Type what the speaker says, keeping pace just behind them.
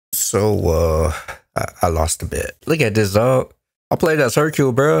So, I lost a bit. Look at this, dog. I played as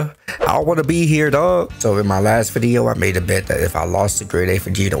Hercule, bro. I don't want to be here, dog. So in my last video, I made a bet that if I lost to Grade A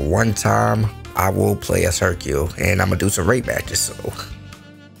Vegeta one time, I will play as Hercule, and I'm gonna do some raid matches. So,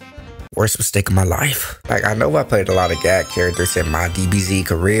 worst mistake of my life. Like, I know I played a lot of GAT characters in my DBZ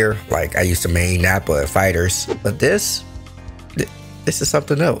career. Like, I used to main Nappa at Fighters, but this is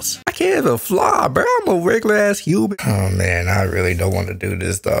something else. I can't even fly, bro. I'm a regular ass human. Oh man, I really don't want to do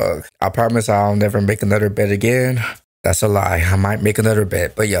this, dog. I promise I'll never make another bet again. That's a lie. I might make another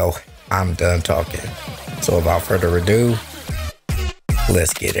bet, but yo, I'm done talking. So without further ado,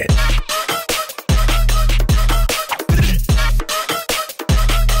 let's get it.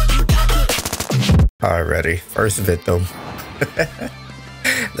 Alrighty, first victim.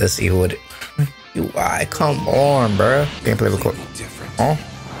 Let's see what it. UI, come on, bro. Gameplay record. Oh,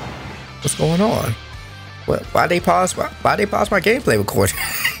 what's going on? What? Why they pause? Why they pause my gameplay recording?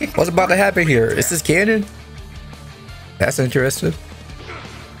 What's about to happen here? Is this canon? That's interesting.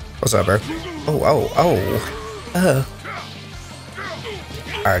 What's up, bro? Oh.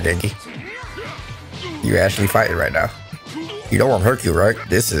 Alright, Dinky. You're actually fighting right now. You know I'm Hercule, right?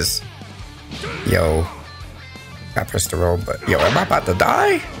 This is. Yo. I pressed the wrong button. Yo, am I about to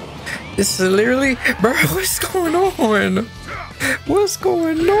die? This is literally. Bro, what's going on? What's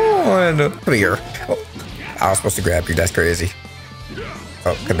going on? Come here. Oh, I was supposed to grab you. That's crazy.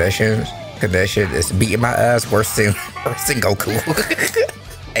 Oh, condition is beating my ass worse than Goku.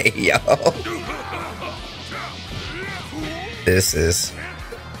 Hey, yo. This is.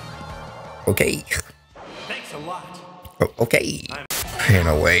 Okay. Thanks a lot. Oh, okay. In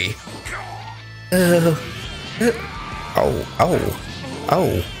a way.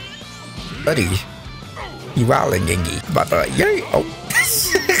 Oh. Buddy. You wildin', Gengi. About to, yay. Oh.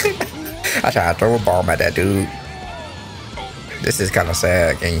 I tried to throw a bomb at that dude. This is kind of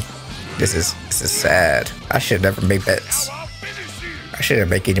sad, gang. This is sad. I should never make bets. I shouldn't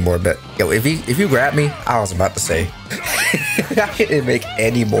make any more bets. Yo, if you grab me, I was about to say. I shouldn't make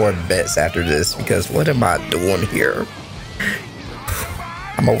any more bets after this, because what am I doing here?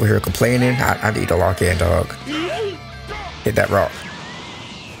 I'm over here complaining. I need to lock in, dog. Hit that rock.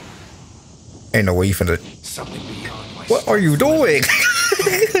 Ain't no way you finna. What are you doing?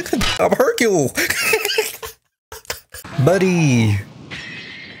 I'm Hercule. Buddy.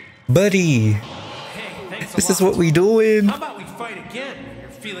 Hey, this is what we doing. How about we fight again? You're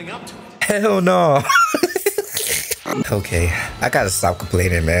feeling up to it. Hell no. Okay, I gotta stop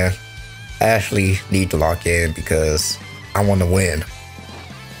complaining, man. I actually need to lock in because I want to win.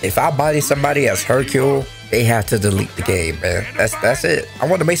 If I body somebody as Hercule, they have to delete the game, man. That's it. I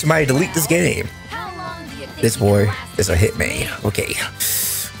want to make somebody delete this game. This boy is a hitman. Okay.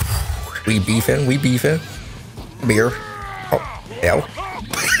 We beefing. Come here. Oh, hell.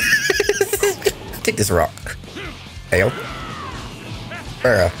 Take this rock. Hell.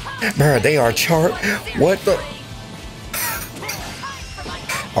 Bruh, they are chart. What the?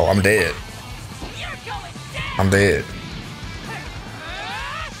 Oh, I'm dead. I'm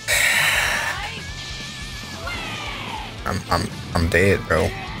dead, bro.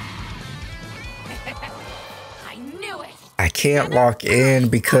 I can't lock in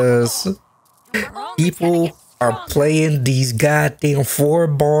because people are playing these goddamn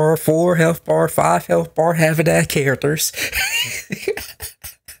 4 health bar, 5 health bar, having that characters.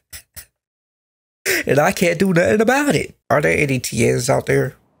 And I can't do nothing about it. Are there any TNs out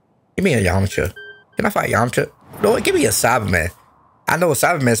there? Give me a Yamcha. Can I fight Yamcha? No, give me a Cyberman. I know a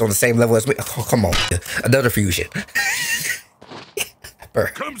Cyberman's on the same level as me. Oh, come on. Another fusion. Bro.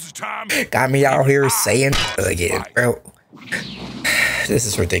 Got me out here saying again, bro. This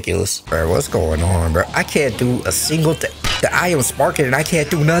is ridiculous. Bro, what's going on, bro? I can't do a single thing. The eye am sparking and I can't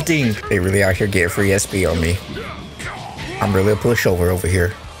do nothing. They really out here getting free SP on me. I'm really a pushover over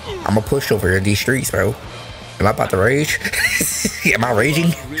here. I'm a pushover in these streets, bro. Am I about to rage? Am I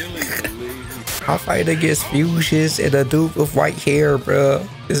raging? I'll fight against Fusions and a dude with white hair, bro.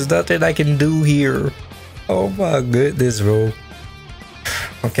 There's nothing I can do here. Oh my goodness, bro.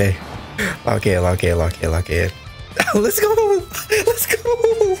 Okay. Lock in. Let's go.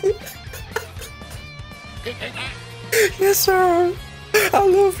 Yes, sir. I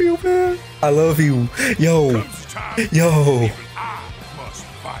love you, man. I love you. Yo.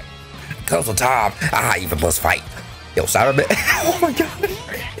 Comes the time. I even must fight. Yo, Cyberman. Oh my god.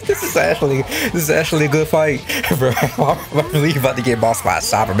 This is actually a good fight, bro. I'm really about to get bossed by a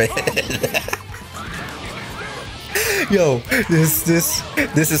Cyberman. Yo, this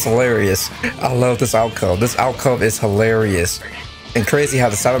is hilarious. I love this outcome. This outcome is hilarious. And crazy how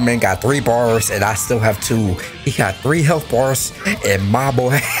the Cyberman got 3 bars and I still have 2. He got 3 health bars and my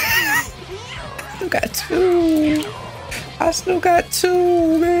boy still got two. I still got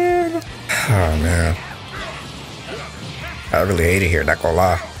two, man. Oh, man. I really hate it here, not gonna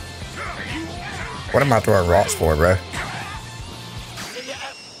lie. What am I throwing rocks for, bro?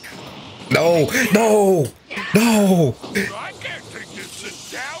 No, no, no. I can't take this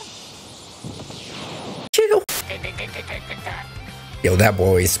sit down. Chill. Yo, that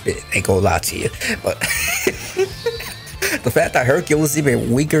boy is spit. Ain't gonna lie to you. But the fact that Hercule is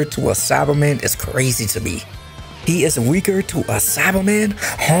even weaker to a Cyberman is crazy to me. He is weaker to a Cyberman?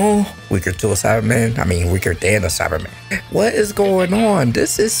 Huh? Weaker to a Cyberman? I mean, weaker than a Cyberman. What is going on?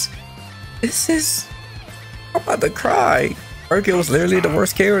 This is... I'm about to cry. Hercule is literally the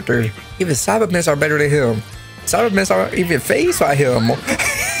worst character. Even Cybermen are better than him. Cybermen aren't even phased by him.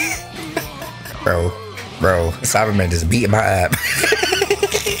 Bro, Cyberman is beating my ass.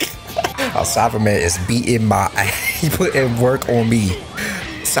 Cyberman is beating my ass. He put in work on me.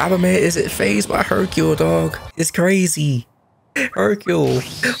 Cyberman isn't phased by Hercule, dog. It's crazy. Hercule,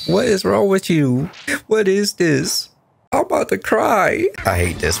 what is wrong with you? What is this? I'm about to cry. I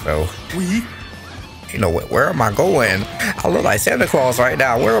hate this, bro. You know what? Where am I going? I look like Santa Claus right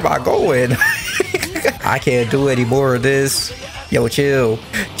now. Where am I going? I can't do any more of this. Yo, chill.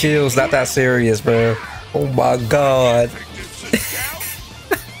 Chill's not that serious, bro. Oh my God.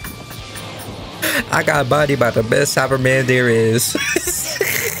 I got bodied by the best Cyberman there is.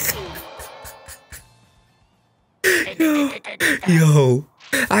 Yo,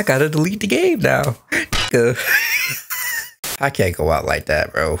 I gotta delete the game now. I can't go out like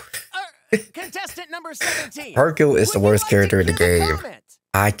that, bro. Contestant number 17. Hercule is the worst character in the game.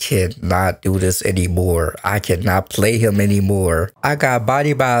 I cannot do this anymore. I cannot play him anymore. I got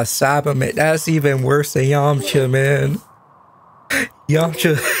bodied by a Cyberman. That's even worse than Yamcha, man.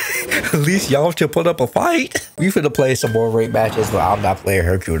 Yamcha, at least Yamcha put up a fight. We finna play some more raid matches, but I'm not playing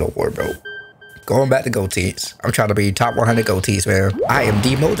Hercule no more, bro. Going back to goatees. I'm trying to be top 100 goatees, man. I am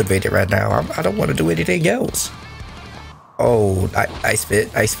demotivated right now. I don't want to do anything else. Oh, ice fit.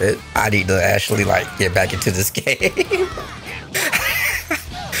 I need to actually like get back into this game.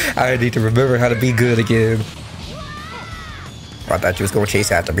 I need to remember how to be good again. I thought you was gonna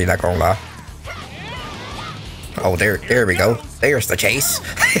chase after me, not gonna lie. Oh, there we go. There's the chase.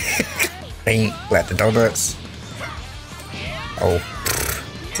 Ain't glad the donuts. Oh,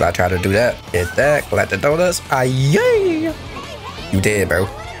 so I try to do that. Hit that, glad the donuts. Ah, yeah. You did, bro.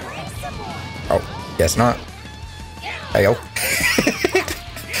 Oh, guess not. Hey, yo.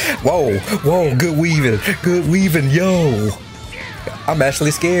 Whoa, good weaving, yo. I'm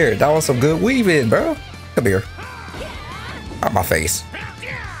actually scared. That was some good weaving, bro. Come here. Out my face.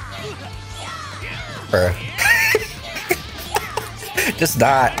 Bruh. Just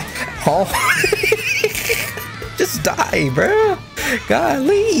die. Oh. Just die, bro.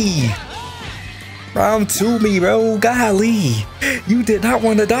 Golly. Round to me, bro. Golly. You did not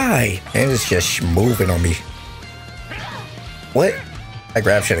want to die. And it's just moving on me. What? That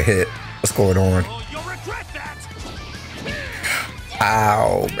grab should have hit. What's going on?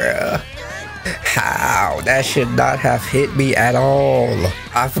 How, bruh? How? That should not have hit me at all.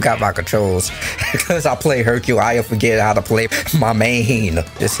 I forgot my controls. Because I play Hercule, I forget how to play my main.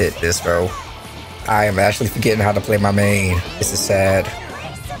 Just hit this, bro. I am actually forgetting how to play my main. This is sad.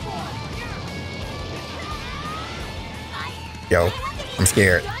 Yo, I'm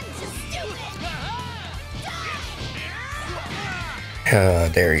scared.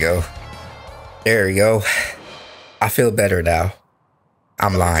 There we go. There we go. I feel better now.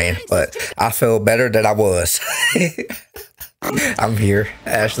 I'm lying, but I feel better than I was. I'm here.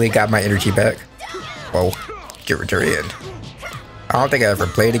 Ashley got my energy back. Whoa, Jiren. I don't think I ever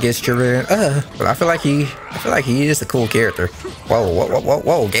played against Jiren. But I feel like he is a cool character.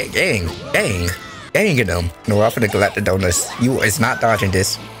 Whoa, gang in them. No, I'm finna collect the donuts. You is not dodging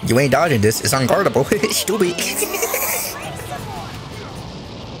this. You ain't dodging this. It's unguardable. Stupid.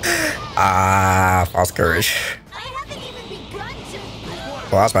 False courage.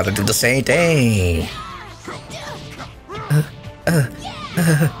 Well, I was about to do the same thing.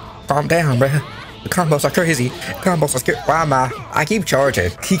 Calm down, bruh. The combos are crazy. Combos are scary. Why am I keep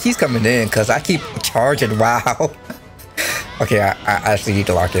charging. He keeps coming in because I keep charging. Wow. Okay, I actually need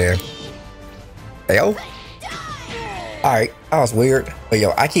to lock in. Hey, yo. Alright, that was weird. But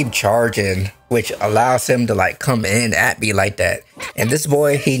yo, I keep charging, which allows him to like come in at me like that. And this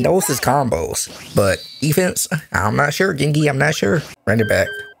boy, he knows his combos. But defense, I'm not sure. Genki, I'm not sure. Run it back.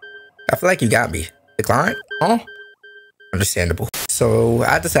 I feel like you got me. Decline? Huh? Understandable. So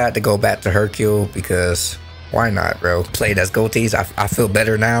I decided to go back to Hercule because why not, bro? Played as goatees. I feel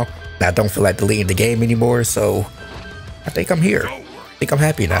better now. I don't feel like deleting the game anymore. So I think I'm here. think I'm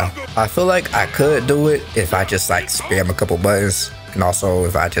happy now. I feel like I could do it if I just like spam a couple buttons, and also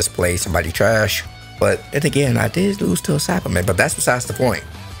if I just play somebody trash. But then again, I did lose to a Cyberman, but that's besides the point.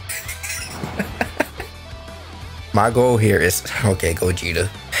 My goal here is, okay, Gogeta.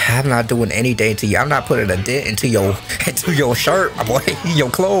 I'm not doing anything to you. I'm not putting a dent into your shirt, my boy,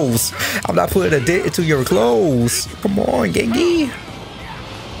 your clothes. I'm not putting a dent into your clothes. Come on, Gengi.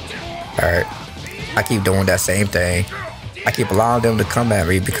 Alright. I keep doing that same thing. I keep allowing them to come at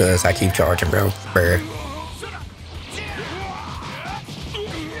me because I keep charging, bro.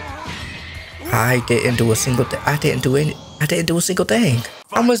 I didn't do a single thing. I didn't do a single thing.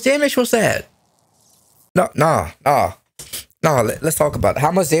 How much damage was that? No, let's talk about it.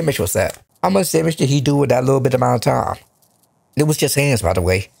 How much damage was that? How much damage did he do with that little bit amount of time? It was just hands, by the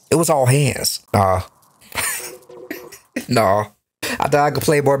way. It was all hands. Nah. Nah. I thought I could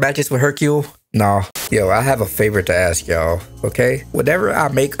play more matches with Hercule. Nah. Yo, I have a favor to ask y'all, okay? Whenever I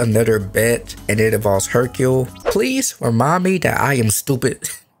make another bet and it involves Hercule, please remind me that I am stupid,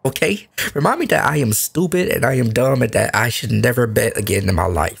 okay? Remind me that I am stupid and I am dumb and that I should never bet again in my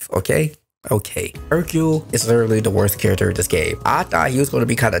life, okay? Okay, Hercule is literally the worst character in this game. I thought he was going to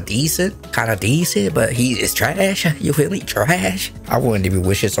be kind of decent, but he is trash. You feel me? Trash. I wouldn't even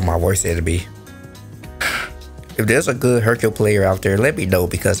wish this on my worst enemy. If there's a good Hercule player out there, let me know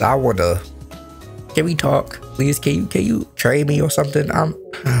because I want to. Can we talk? Please, can you trade me or something?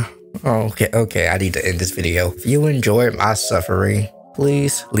 Okay, I need to end this video. If you enjoyed my suffering,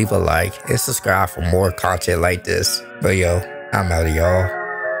 please leave a like and subscribe for more content like this. But yo, I'm out of y'all.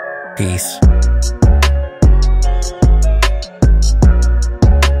 Peace.